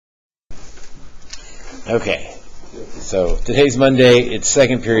Okay, so today's Monday, it's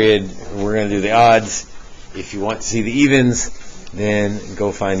second period, we're going to do the odds. If you want to see the evens, then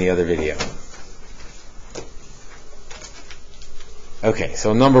go find the other video. Okay,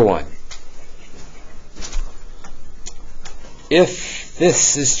 so number one. If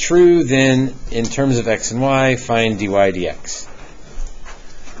this is true, then in terms of x and y, find dy dx.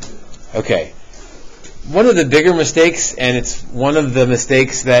 Okay, one of the bigger mistakes, and it's one of the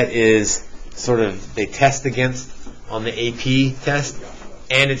mistakes that is sort of they test against on the AP test,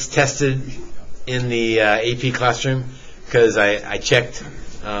 and it's tested in the AP classroom, because I checked,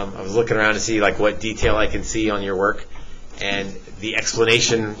 I was looking around to see like what detail I can see on your work, and the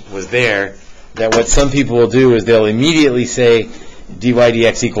explanation was there that what some people will do is they'll immediately say dy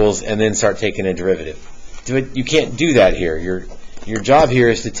dx equals and then start taking a derivative. You can't do that here. Your job here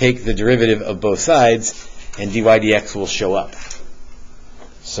is to take the derivative of both sides, and dy dx will show up.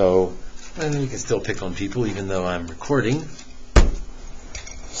 So, and you can still pick on people even though I'm recording.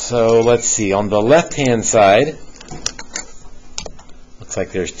 So let's see, on the left-hand side, looks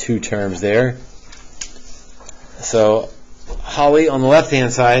like there's two terms there. So, Holly, on the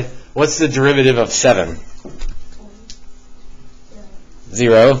left-hand side, what's the derivative of 7?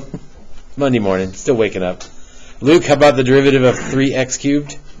 0. Monday morning, still waking up. Luke, how about the derivative of 3x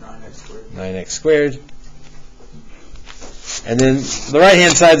cubed? 9x squared. 9x squared. And then the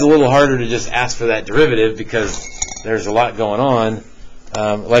right-hand side is a little harder to just ask for that derivative because there's a lot going on.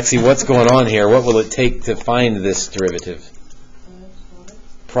 Lexi, what's going on here? What will it take to find this derivative?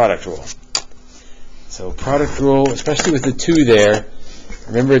 Product rule. So product rule, especially with the 2 there,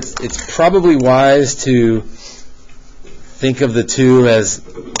 remember it's probably wise to think of the 2 as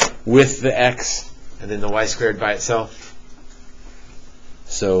with the x and then the y squared by itself.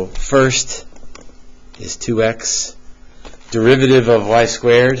 So first is 2x. Derivative of y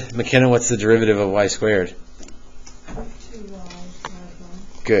squared. McKenna, what's the derivative of y squared?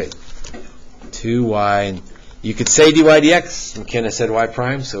 2y. Good. 2y. You could say dy dx. McKenna said y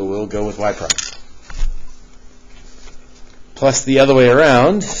prime, so we'll go with y prime. Plus the other way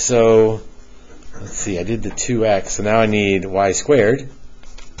around. So let's see, I did the 2x, so now I need y squared.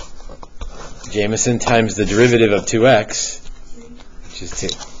 Jameson times the derivative of 2x, which is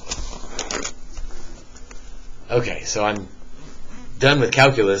 2. Okay, so I'm done with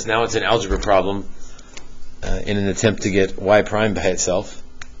calculus. Now it's an algebra problem in an attempt to get y prime by itself.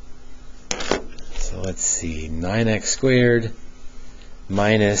 So let's see, 9x squared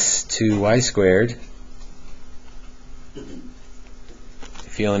minus 2y squared.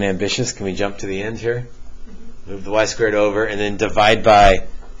 Feeling ambitious? Can we jump to the end here? Move the y squared over and then divide by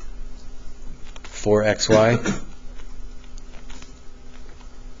 4xy.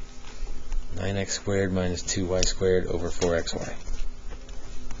 9x squared minus 2y squared over 4xy.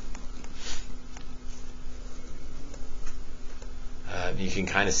 You can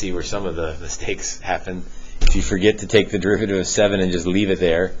kind of see where some of the mistakes happen. If you forget to take the derivative of 7 and just leave it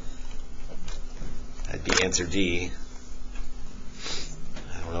there, that'd be answer D.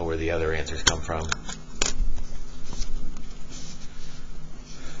 I don't know where the other answers come from.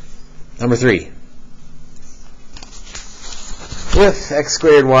 Number 3. If x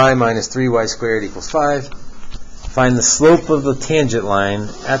squared y minus 3y squared equals 5, find the slope of the tangent line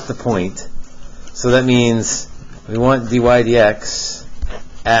at the point. So that means we want dy dx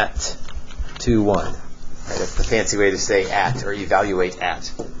at 2, 1. Right, that's the fancy way to say at, or evaluate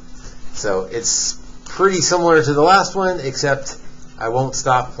at. So it's pretty similar to the last one, except I won't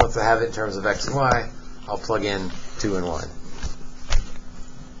stop once I have it in terms of x and y. I'll plug in 2 and 1.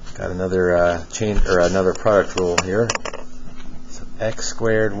 Got another chain or another product rule here. So x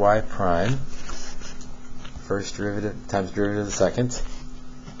squared y prime, first derivative times derivative of the second,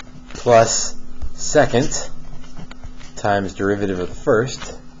 plus second times derivative of the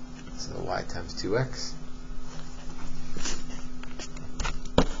first. So y times 2x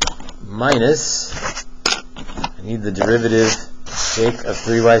minus, I need the derivative, Jake, of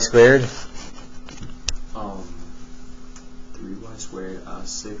 3y squared. 3y squared,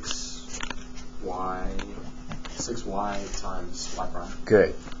 6y times y prime.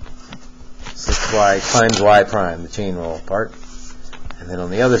 Good. 6y times y prime, the chain rule part. And then on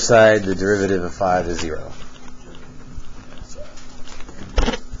the other side, the derivative of 5 is 0.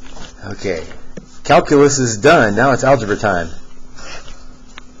 Okay. Calculus is done. Now it's algebra time.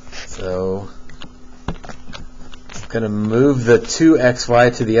 So I'm going to move the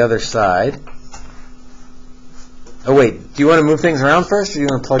 2xy to the other side. Oh, wait. Do you want to move things around first, or do you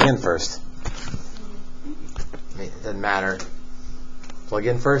want to plug in first? It doesn't matter. Plug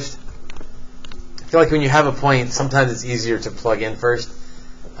in first. I feel like when you have a point, sometimes it's easier to plug in first.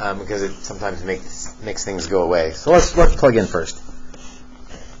 because it sometimes makes things go away. So let's plug in first.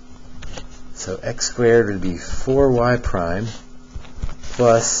 So x squared would be 4y prime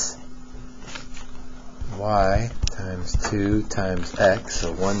plus y times 2 times x,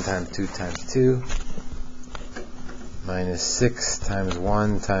 so 1 times 2 times 2, minus 6 times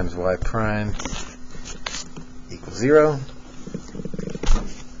 1 times y prime equals 0.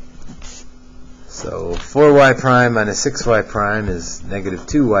 So 4y prime minus 6y prime is negative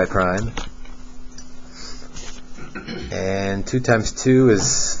 2y prime. And 2 times 2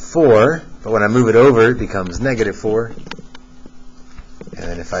 is 4, but when I move it over, it becomes negative 4. And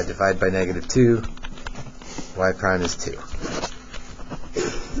then if I divide by negative 2, y prime is 2.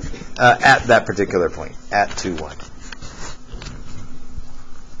 At that particular point, at 2, 1. All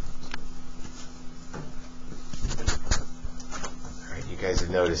right, you guys have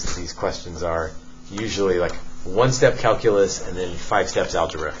noticed that these questions are usually like 1-step calculus and then 5 steps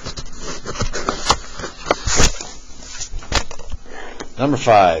algebra. Number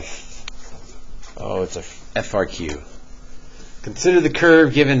 5. Oh, it's a FRQ. Consider the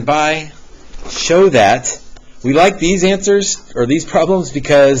curve given by. Show that. We like these answers or these problems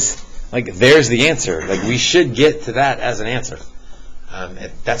because, like, there's the answer. Like, we should get to that as an answer.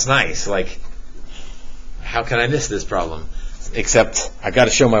 That's nice. Like, how can I miss this problem? Except I got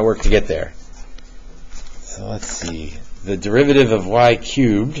to show my work to get there. So let's see. The derivative of y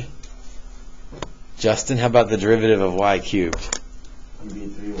cubed. Justin, how about the derivative of y cubed? Would be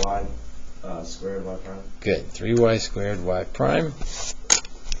 3y squared y prime. Good. 3y squared y prime.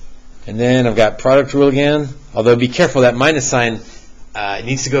 And then I've got product rule again. Although be careful, that minus sign it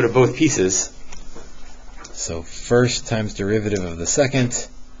needs to go to both pieces. So first times derivative of the second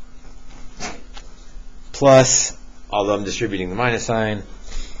plus, although I'm distributing the minus sign,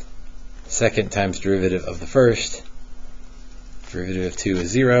 second times derivative of the first. Derivative of 2 is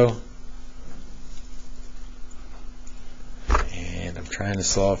 0. And I'm trying to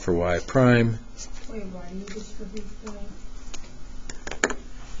solve for y prime. Wait, why do you distribute the...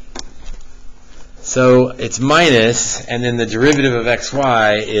 So it's minus, and then the derivative of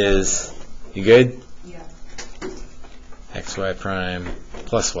xy is, you good? Yeah. Xy prime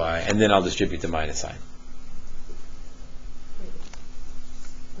plus y, and then I'll distribute the minus sign.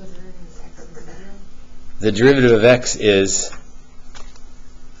 The derivative of x is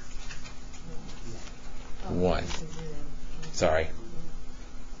 1. Sorry.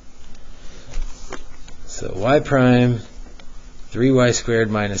 So y prime 3y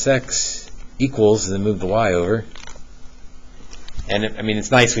squared minus x equals, and then move the y over. And I mean, it's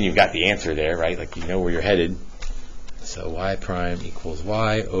nice when you've got the answer there, right? Like, you know where you're headed. So y prime equals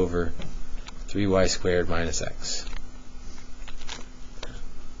y over 3y squared minus x.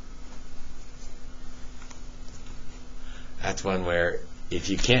 That's one where if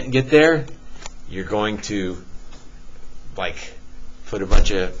you can't get there, you're going to like put a bunch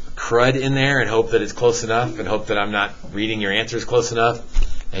of crud in there and hope that it's close enough and hope that I'm not reading your answers close enough.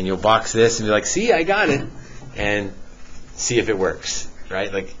 And you'll box this and be like, see, I got it. And see if it works,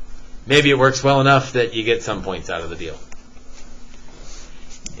 right? Like, maybe it works well enough that you get some points out of the deal.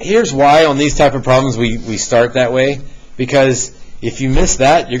 Here's why on these type of problems we start that way. Because if you miss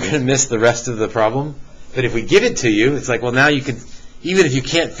that, you're going to miss the rest of the problem. But if we give it to you, it's like, well, now you can, even if you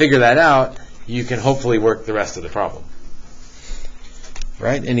can't figure that out, you can hopefully work the rest of the problem.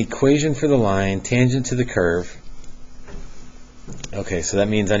 Right? An equation for the line, tangent to the curve. Okay, so that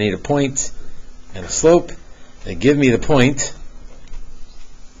means I need a point and a slope. They give me the point.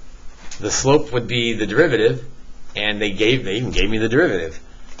 The slope would be the derivative, and they even gave me the derivative.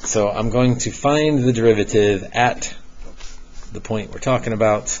 So I'm going to find the derivative at the point we're talking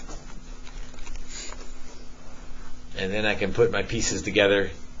about. And then I can put my pieces together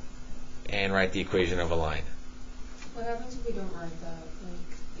and write the equation of a line. What happens if we don't write that?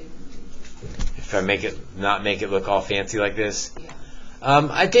 If I not make it look all fancy like this? Yeah.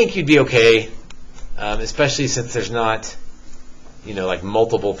 I think you'd be okay, especially since there's not, like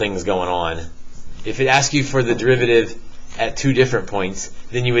multiple things going on. If it asks you for the derivative at 2 different points,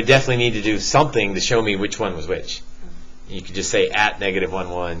 then you would definitely need to do something to show me which one was which. You could just say at negative 1,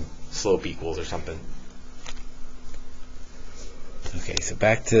 1, slope equals or something. Okay, so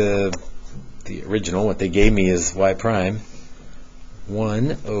back to the original. What they gave me is y prime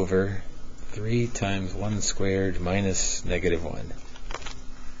 1 over 3 times 1 squared minus negative 1.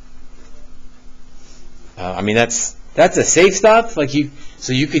 I mean, that's a safe stop. So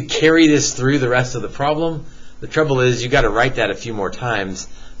you could carry this through the rest of the problem. The trouble is you got to write that a few more times.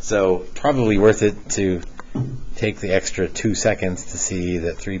 So probably worth it to take the extra 2 seconds to see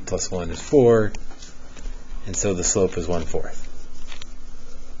that 3 plus 1 is 4, and so the slope is 1/4.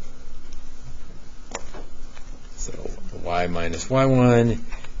 y minus y1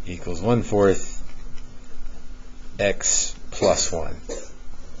 equals 1/4 x plus 1.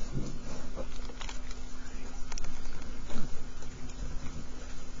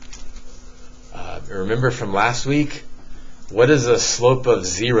 Remember from last week, what does a slope of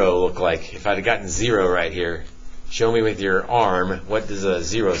 0 look like? If I'd have gotten 0 right here, show me with your arm, what does a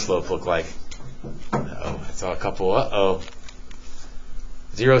 0 slope look like? Uh-oh, I saw a couple, uh-oh.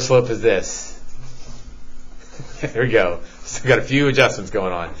 0 slope is this. There we go. So we've got a few adjustments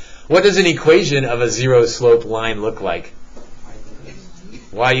going on. What does an equation of a 0 slope line look like?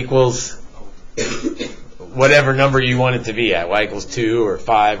 Y equals whatever number you want it to be at. Y equals 2 or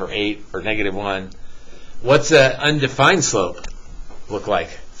 5 or 8 or -1. What's an undefined slope look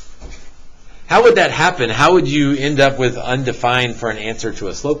like? How would that happen? How would you end up with undefined for an answer to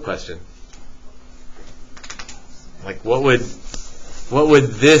a slope question? Like what would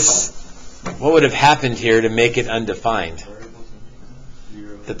have happened here to make it undefined?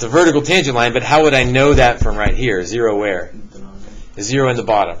 That's a vertical tangent line, but how would I know that from right here? 0 where? The 0 in the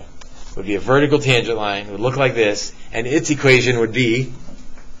bottom. It would be a vertical tangent line. It would look like this, and its equation would be,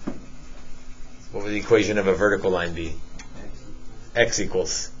 what would the equation of a vertical line be? X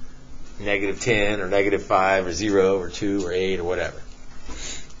equals -10 or -5 or 0 or 2 or 8 or whatever.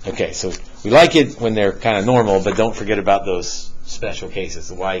 Okay, so we like it when they're kind of normal, but don't forget about those special cases,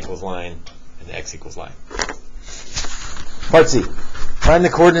 the y equals line and the x equals line. Part C. Find the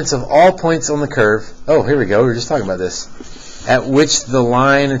coordinates of all points on the curve. Oh, here we go. We were just talking about this. At which the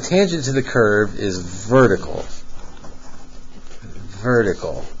line tangent to the curve is vertical.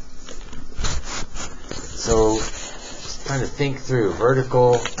 Vertical. So, just trying to think through.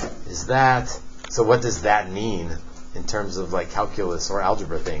 Vertical is that. So what does that mean in terms of like calculus or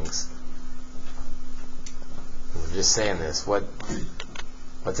algebra things? We're just saying this.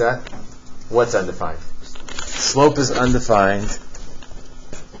 What's that? What's undefined? Slope is undefined.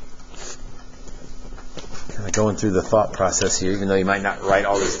 Kind of going through the thought process here, even though you might not write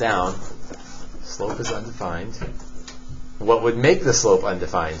all this down. Slope is undefined. What would make the slope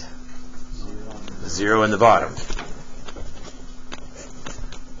undefined? 0 in the bottom.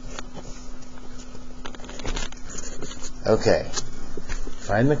 Okay.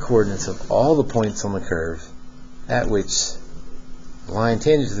 Find the coordinates of all the points on the curve at which the line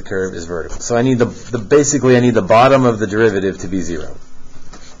tangent to the curve is vertical. So I need basically I need the bottom of the derivative to be 0.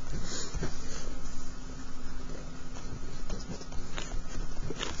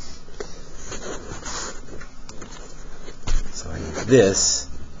 So I need this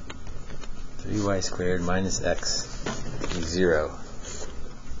 3y squared minus x is 0.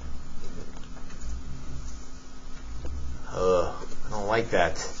 I don't like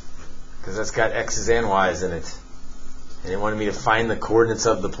that because that's got x's and y's in it. And it wanted me to find the coordinates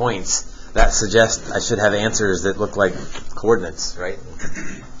of the points. That suggests I should have answers that look like coordinates, right?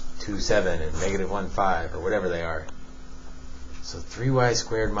 2, 7 and -1, 5 or whatever they are. So 3y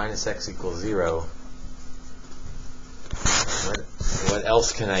squared minus x equals 0. What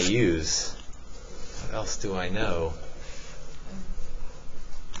else can I use? What else do I know?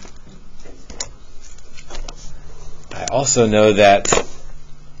 I also know that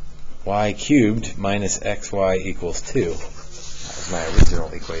y cubed minus xy equals 2. That was my original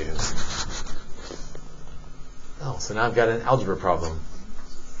equation. Oh, so now I've got an algebra problem.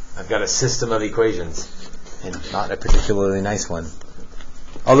 I've got a system of equations, and not a particularly nice one.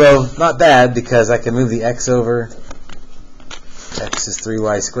 Although, not bad, because I can move the x over. X is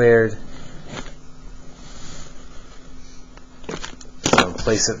 3y squared. So in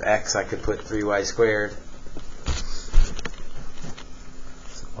place of x, I could put 3y squared.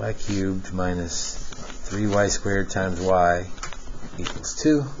 Y cubed minus 3y squared times y equals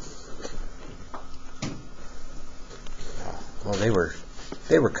 2. Well, they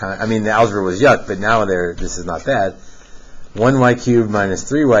were kind. I mean, the algebra was yuck, but now this is not bad. 1y cubed minus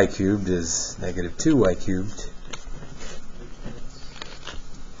 3y cubed is -2y cubed.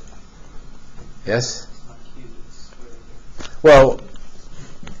 Yes? Well,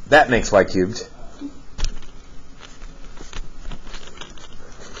 that makes y cubed.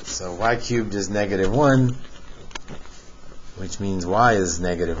 So y cubed is -1, which means y is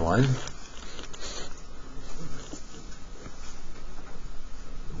 -1.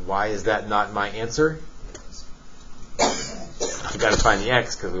 Why is that not my answer? I've got to find the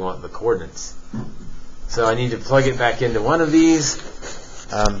x because we want the coordinates. So I need to plug it back into one of these,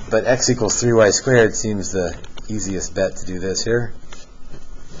 but x equals 3y squared seems the easiest bet to do this here.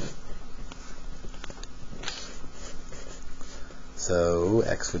 So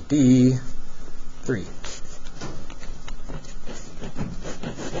x would be 3.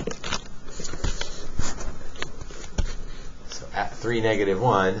 3, negative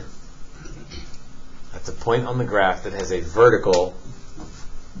 1, that's a point on the graph that has a vertical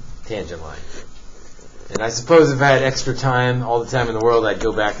tangent line. And I suppose if I had extra time, all the time in the world, I'd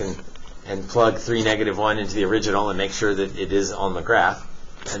go back and plug 3, negative 1 into the original and make sure that it is on the graph.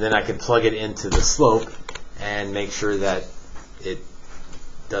 And then I could plug it into the slope and make sure that it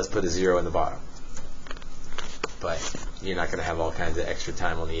does put a 0 in the bottom. But you're not going to have all kinds of extra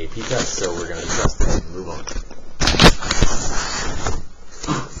time on the AP test, so we're going to trust it and move on.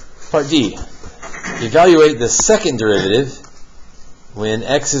 Part D. Evaluate the second derivative when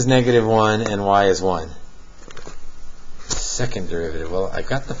x is negative 1 and y is 1. Second derivative. Well, I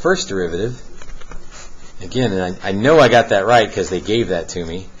got the first derivative. Again, and I know I got that right because they gave that to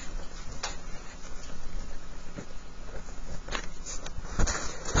me.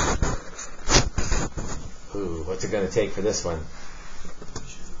 Ooh, what's it going to take for this one?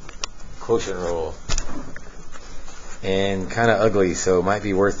 Quotient rule. And kind of ugly, so it might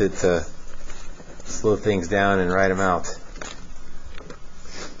be worth it to slow things down and write them out.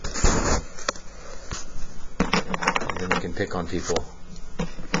 And then you can pick on people.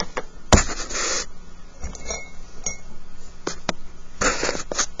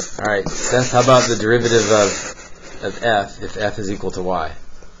 Alright, Seth, how about the derivative of f if f is equal to y?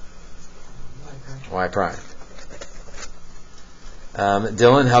 Y prime.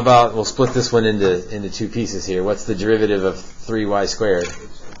 Dylan, how about, we'll split this one into two pieces here. What's the derivative of 3y squared?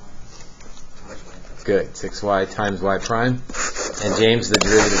 Good, 6y times y prime. And James, the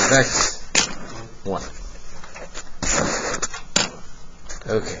derivative of x? 1.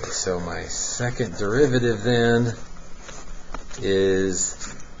 Okay, so my second derivative then is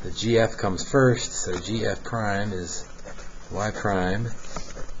the gf comes first, so gf prime is y prime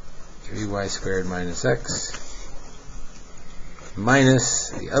 3y squared minus x minus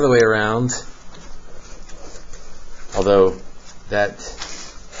the other way around, although that's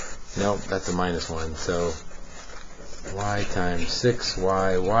a minus 1, so y times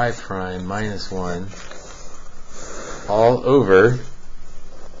 6y y prime minus 1 all over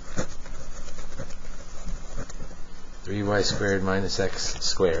 3y squared minus x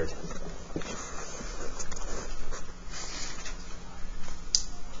squared.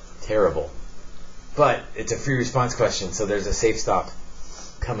 Terrible. But it's a free response question, so there's a safe stop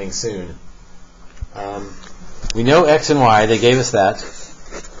coming soon. We know x and y, they gave us that.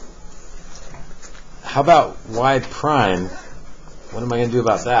 How about y prime? What am I going to do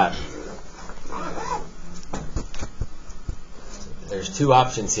about that? There's two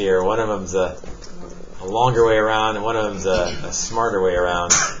options here. One of them's a longer way around, and one of them's a smarter way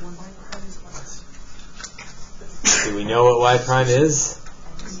around. Do we know what y prime is?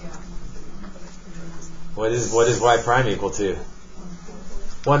 What is y prime equal to?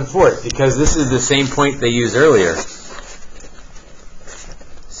 1/4, because this is the same point they used earlier.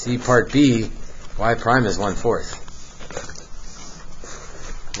 See part B, y prime is 1/4.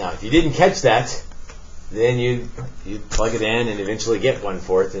 Now, if you didn't catch that, then you'd plug it in and eventually get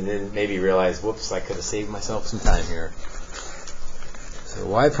 1/4, and then maybe realize, whoops, I could have saved myself some time here. So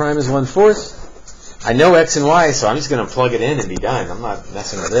y prime is 1/4. I know x and y, so I'm just going to plug it in and be done. I'm not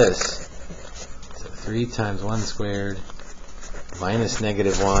messing with this. 3 times 1 squared minus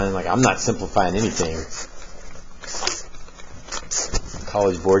negative 1. Like, I'm not simplifying anything.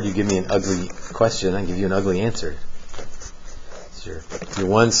 College board, you give me an ugly question, I give you an ugly answer. It's your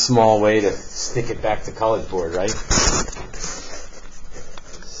one small way to stick it back to college board, right?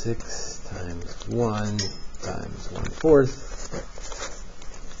 6 times 1 times 1/4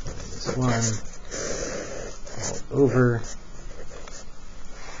 minus 1 all over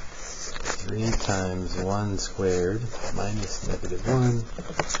 3 times 1 squared minus negative 1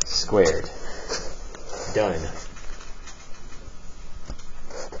 squared. Done.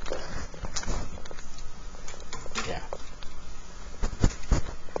 Yeah.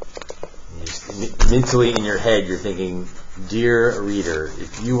 Mentally in your head, you're thinking, dear reader,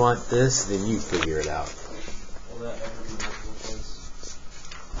 if you want this, then you figure it out. Will that ever be multiple choice?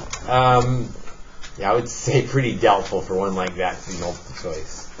 Yeah, I would say pretty doubtful for one like that to be multiple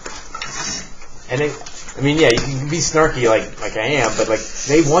choice. And you can be snarky like I am, but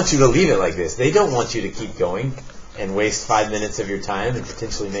they want you to leave it like this. They don't want you to keep going and waste 5 minutes of your time and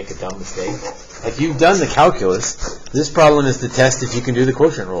potentially make a dumb mistake. Like, you've done the calculus. This problem is to test if you can do the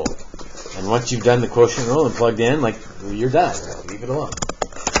quotient rule. And once you've done the quotient rule and plugged in, you're done. Leave it alone.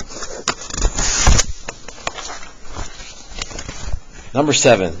 Number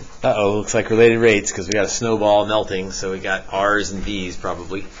 7. Uh-oh, looks like related rates because we got a snowball melting, so we got R's and V's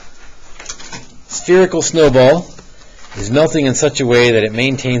probably. Spherical snowball is melting in such a way that it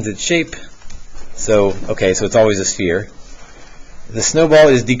maintains its shape. So it's always a sphere. The snowball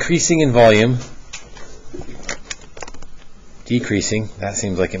is decreasing in volume. Decreasing, that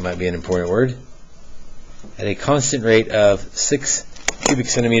seems like it might be an important word. At a constant rate of 6 cubic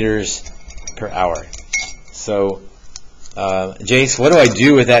centimeters per hour. So, Jace, what do I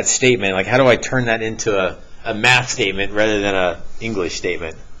do with that statement? Like, how do I turn that into a math statement rather than a English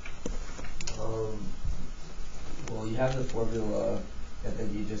statement? Well, you have the formula, and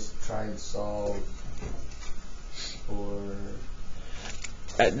then you just try and solve for...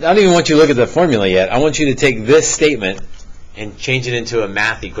 I don't even want you to look at the formula yet. I want you to take this statement and change it into a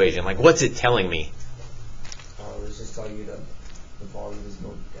math equation. Like, what's it telling me? It's just telling you that the volume is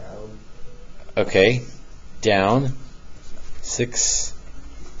going down. Okay, down 6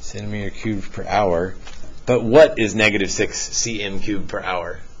 centimeter cubed per hour. But what is negative 6 cm cubed per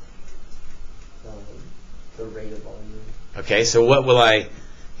hour? The rate of volume. Okay, so what will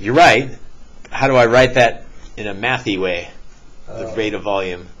you're right. How do I write that in a mathy way? The rate of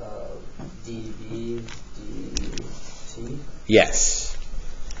volume. dV dt. Yes,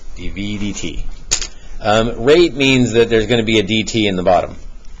 dV dt. Rate means that there's going to be a dt in the bottom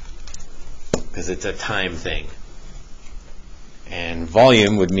because it's a time thing. And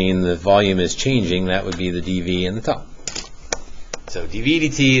volume would mean the volume is changing. That would be the dV in the top. So dV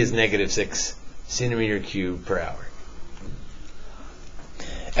dt is negative 6 centimeter cubed per hour.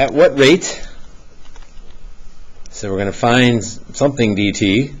 At what rate? So we're going to find something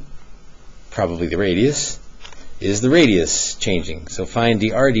dt, probably the radius. Is the radius changing? So find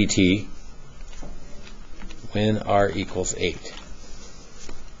dr dt when r equals 8.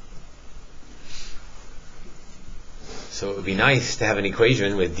 So it would be nice to have an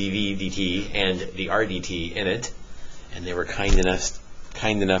equation with dv dt and dr dt in it, and they were kind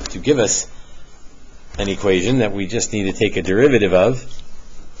enough to give us an equation that we just need to take a derivative of.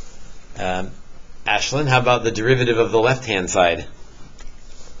 Ashlyn, how about the derivative of the left-hand side?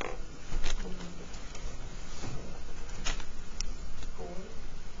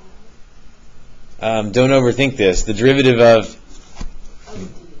 Don't overthink this. The derivative of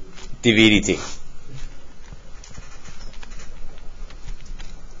dv dt.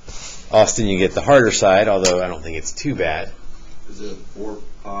 Austin, you get the harder side, although I don't think it's too bad. Is it 4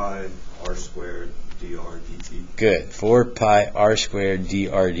 pi r squared dr dt? Good. 4 pi r squared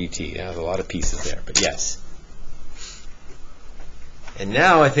dr dt. There's a lot of pieces there, but yes. And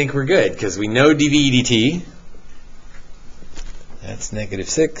now I think we're good, because we know dv dt. That's negative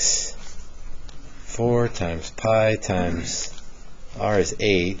 6. 4 times pi times r is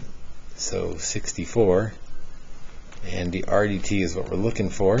 8, so 64. And dr dt is what we're looking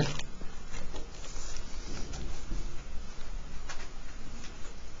for.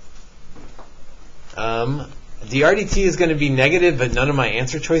 Dr dt is going to be negative, but none of my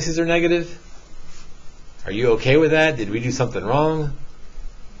answer choices are negative. Are you okay with that? Did we do something wrong?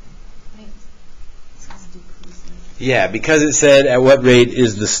 Yeah, because it said at what rate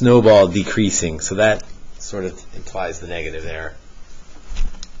is the snowball decreasing, so that sort of implies the negative there.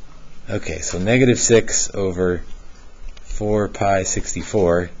 Okay, so negative 6 over 4 pi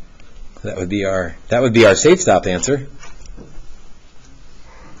 64. That would be our safe stop answer.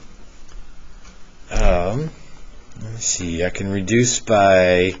 Let's see, I can reduce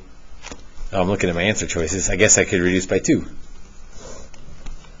by, I'm looking at my answer choices. I guess I could reduce by 2.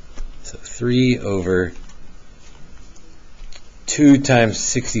 So 3 over 2 times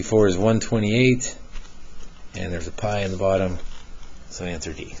 64 is 128, and there's a pi in the bottom, so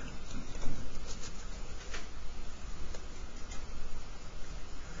answer D.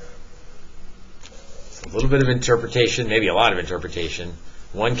 So a little bit of interpretation, maybe a lot of interpretation,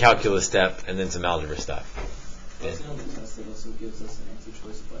 one calculus step, and then some algebra stuff. The test that also gives us an answer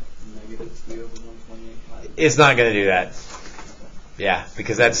choice of like negative 3 over 128 pi. It's not going to do that. Yeah,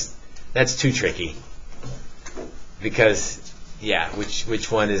 because that's too tricky. Because, yeah,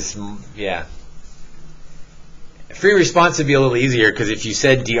 which one is, yeah. Free response would be a little easier because if you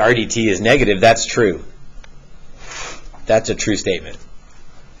said dr dt is negative, that's true. That's a true statement.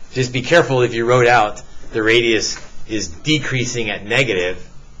 Just be careful if you wrote out the radius is decreasing at negative.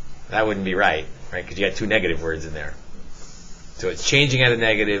 That wouldn't be right? Because you got 2 negative words in there. So it's changing at a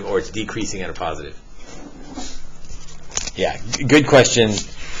negative or it's decreasing at a positive. Yeah, good question.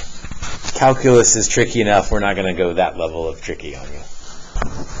 Calculus is tricky enough. We're not going to go that level of tricky on you.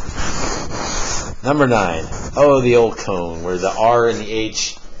 Number 9. Oh, the old cone where the R and the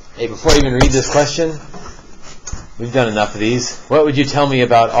H. Hey, before I even read this question, we've done enough of these. What would you tell me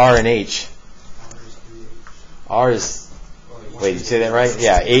about R and H? R is, wait, did you say that right?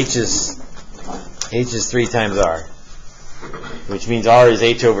 Yeah, H is 3 times R, which means R is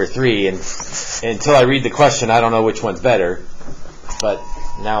H over 3. And until I read the question, I don't know which one's better. But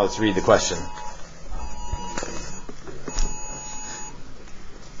now let's read the question.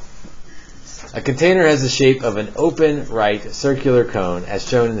 A container has the shape of an open right circular cone as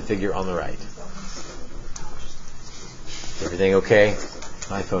shown in the figure on the right. Everything okay?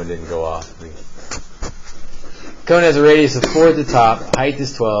 My phone didn't go off. Cone has a radius of 4 at the top, height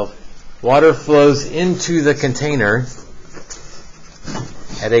is 12. Water flows into the container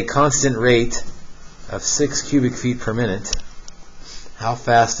at a constant rate of 6 cubic feet per minute. How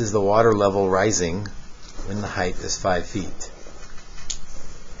fast is the water level rising when the height is 5 feet?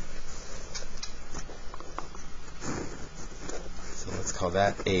 So let's call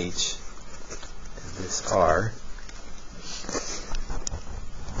that H and this R.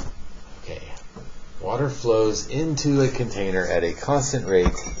 Okay. Water flows into a container at a constant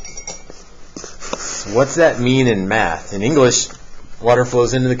rate. What's that mean in math? In English, water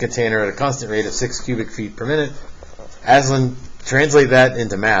flows into the container at a constant rate of 6 cubic feet per minute. Aslan, translate that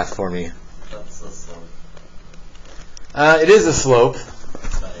into math for me. That's a slope. It is a slope.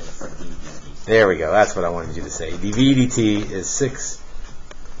 There we go. That's what I wanted you to say. dV dt is 6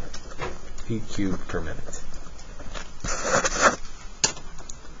 feet cubed per minute.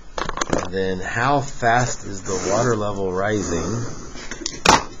 And then how fast is the water level rising?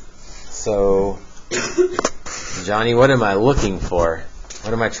 So, Johnny, what am I looking for?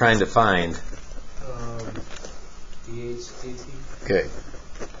 What am I trying to find? dH/dt. Good.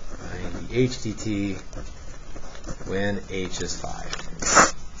 Find dH dt when h is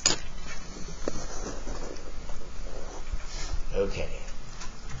 5. Okay.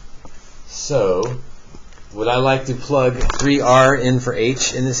 So, would I like to plug 3r in for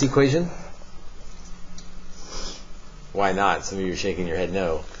h in this equation? Why not? Some of you are shaking your head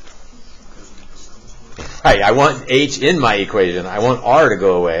no. Right, I want h in my equation. I want r to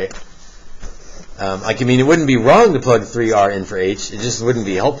go away. It wouldn't be wrong to plug 3r in for h. It just wouldn't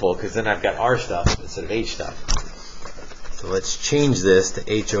be helpful because then I've got r stuff instead of h stuff. So let's change this to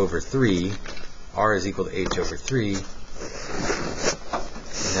h over 3. R is equal to h over 3. And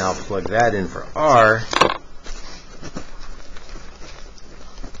now plug that in for r.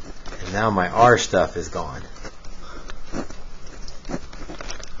 And now my r stuff is gone.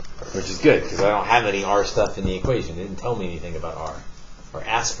 Which is good, because I don't have any r stuff in the equation. It didn't tell me anything about r, or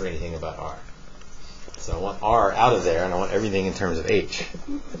ask for anything about r. So I want r out of there, and I want everything in terms of h.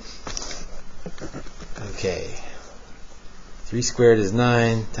 Okay. 3 squared is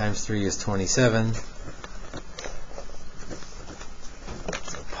 9, times 3 is 27.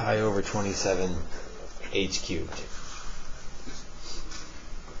 So pi over 27 h cubed.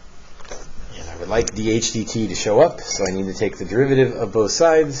 And I would like dh dt to show up, so I need to take the derivative of both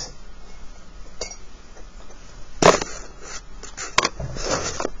sides.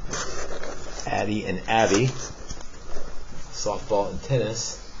 Addie and Abby, softball and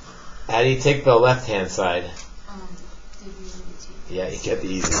tennis. Addie, take the left-hand side. Yeah, you get the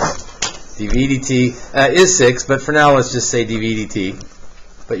easy one. dV dt is 6, but for now let's just say dV dt.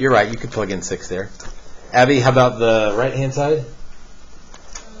 But you're right, you could plug in 6 there. Abby, how about the right-hand side?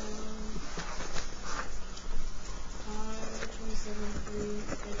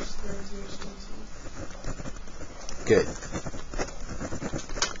 Good.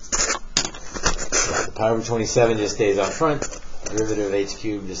 Pi over 27 just stays out front. Derivative of h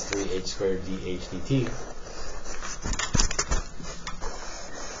cubed is 3h squared dh dt.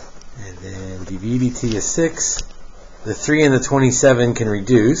 And then dV dt is 6. The 3 and the 27 can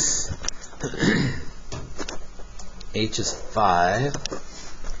reduce. H is 5.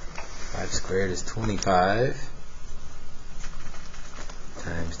 5 squared is 25.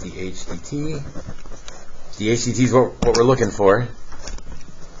 Times dh dt. dH dt is what we're looking for.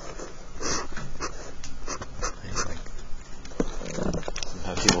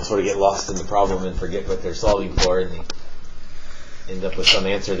 People sort of get lost in the problem and forget what they're solving for, and they end up with some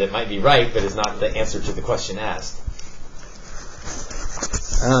answer that might be right, but is not the answer to the question asked.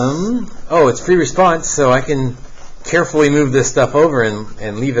 It's pre-response, so I can carefully move this stuff over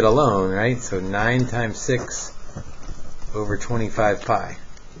and leave it alone, right? So 9 times 6 over 25 pi.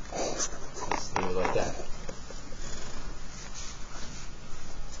 Just leave it like that.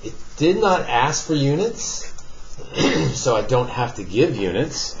 It did not ask for units. So I don't have to give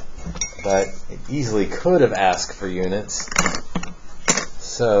units, but it easily could have asked for units.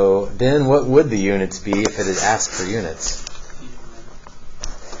 So then what would the units be if it had asked for units?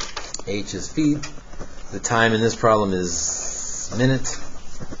 H is feet. The time in this problem is minute,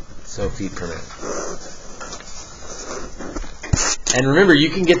 so feet per minute. And remember, you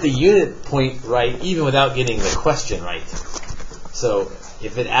can get the unit point right even without getting the question right. So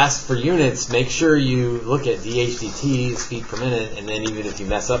if it asks for units, make sure you look at DHDT, feet per minute, and then even if you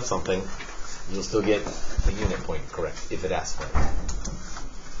mess up something, you'll still get the unit point correct if it asks for it.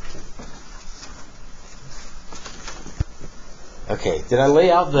 Okay, did I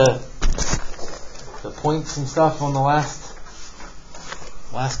lay out the points and stuff on the last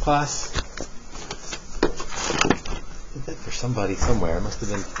class? I did that for somebody somewhere. It must have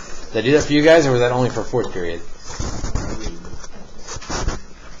been. Did I do that for you guys, or was that only for fourth period?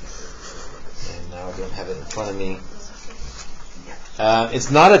 And now I don't have it in front of me.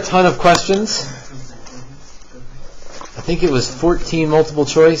 It's not a ton of questions. I think it was 14 multiple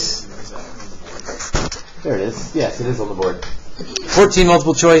choice. There it is. Yes, it is on the board. 14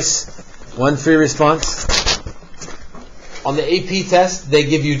 multiple choice, 1 free response. On the AP test, they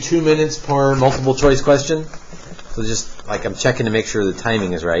give you 2 minutes per multiple choice question. So just like I'm checking to make sure the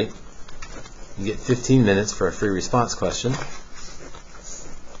timing is right. You get 15 minutes for a free response question.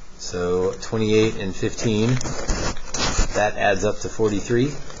 So 28 and 15, that adds up to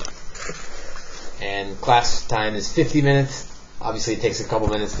 43. And class time is 50 minutes. Obviously, it takes a couple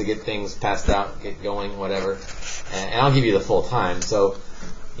minutes to get things passed out, get going, whatever. And I'll give you the full time. So,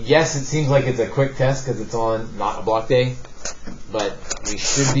 yes, it seems like it's a quick test because it's on not a block day, but we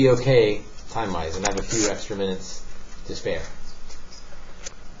should be okay time-wise and have a few extra minutes to spare.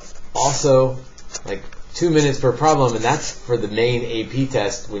 Also, like 2 minutes per problem, and that's for the main AP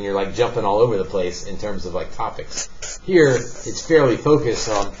test when you're like jumping all over the place in terms of like topics. Here, it's fairly focused,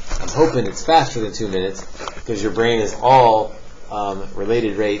 so I'm hoping it's faster than 2 minutes because your brain is all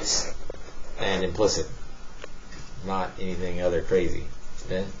related rates and implicit, not anything other crazy.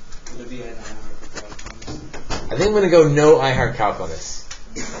 Ben? Would it be an hour for Calc? I think I'm going to go no iHeart Calc on this.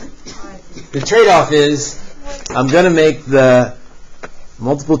 The trade-off is I'm going to make the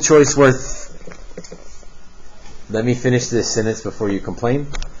multiple choice worth. Let me finish this sentence before you complain.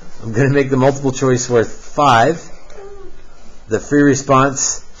 I'm going to make the multiple choice worth 5. The free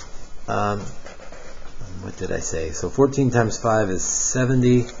response, what did I say? So 14 times 5 is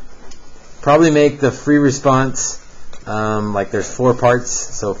 70. Probably make the free response, like there's 4 parts,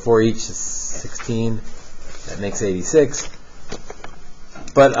 so 4 each is 16. That makes 86.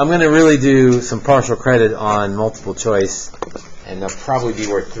 But I'm going to really do some partial credit on multiple choice, and they'll probably be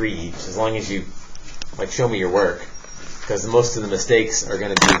worth 3 each, as long as you like show me your work, because most of the mistakes are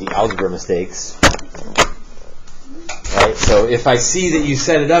going to be the algebra mistakes. Right? So if I see that you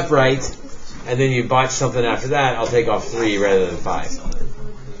set it up right, and then you botch something after that, I'll take off 3 rather than 5.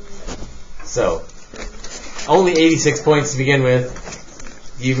 So, only 86 points to begin with.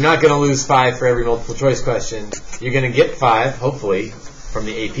 You're not going to lose 5 for every multiple choice question. You're going to get 5, hopefully, from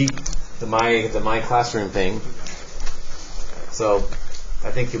the AP, the My Classroom thing. So,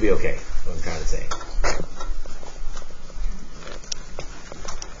 I think you'll be okay, what I'm trying to say.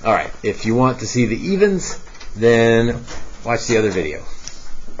 Alright, if you want to see the evens, then watch the other video.